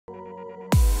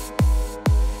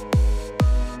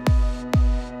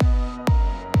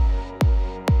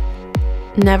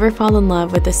Never fall in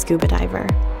love with a scuba diver.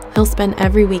 He'll spend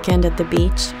every weekend at the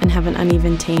beach and have an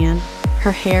uneven tan.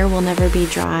 Her hair will never be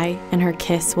dry, and her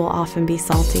kiss will often be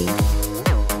salty.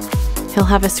 He'll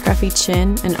have a scruffy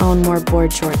chin and own more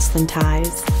board shorts than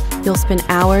ties. You'll spend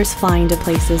hours flying to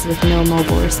places with no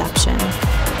mobile reception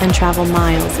and travel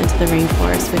miles into the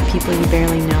rainforest with people you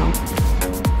barely know.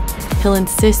 He'll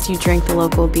insist you drink the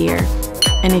local beer,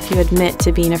 and if you admit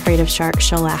to being afraid of sharks,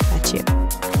 she'll laugh at you.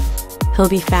 He'll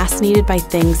be fascinated by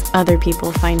things other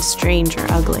people find strange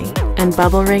or ugly, and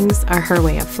bubble rings are her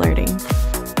way of flirting.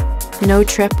 No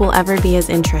trip will ever be as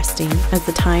interesting as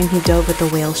the time he dove with a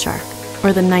whale shark,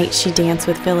 or the night she danced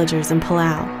with villagers in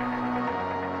Palau.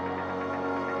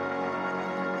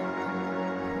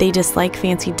 They dislike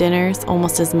fancy dinners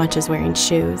almost as much as wearing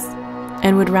shoes,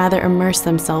 and would rather immerse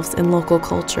themselves in local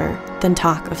culture than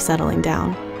talk of settling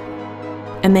down.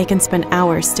 And they can spend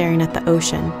hours staring at the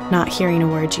ocean, not hearing a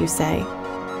word you say.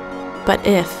 But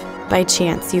if, by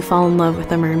chance, you fall in love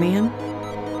with a merman,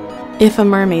 if a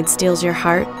mermaid steals your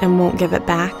heart and won't give it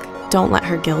back, don't let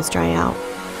her gills dry out.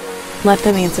 Let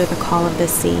them answer the call of the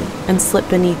sea and slip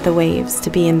beneath the waves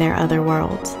to be in their other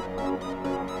world.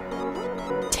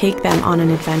 Take them on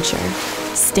an adventure.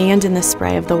 Stand in the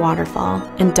spray of the waterfall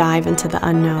and dive into the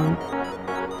unknown.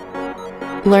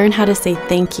 Learn how to say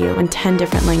thank you in 10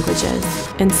 different languages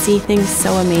and see things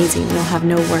so amazing you'll have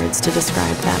no words to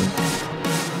describe them.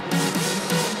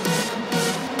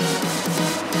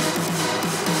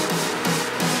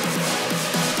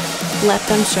 Let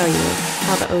them show you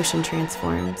how the ocean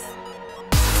transforms.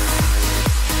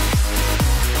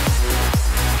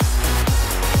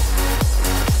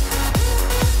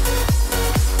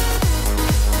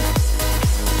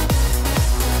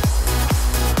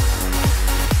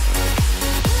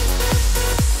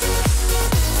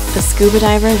 The scuba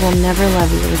diver will never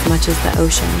love you as much as the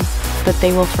ocean, but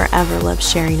they will forever love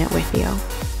sharing it with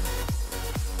you.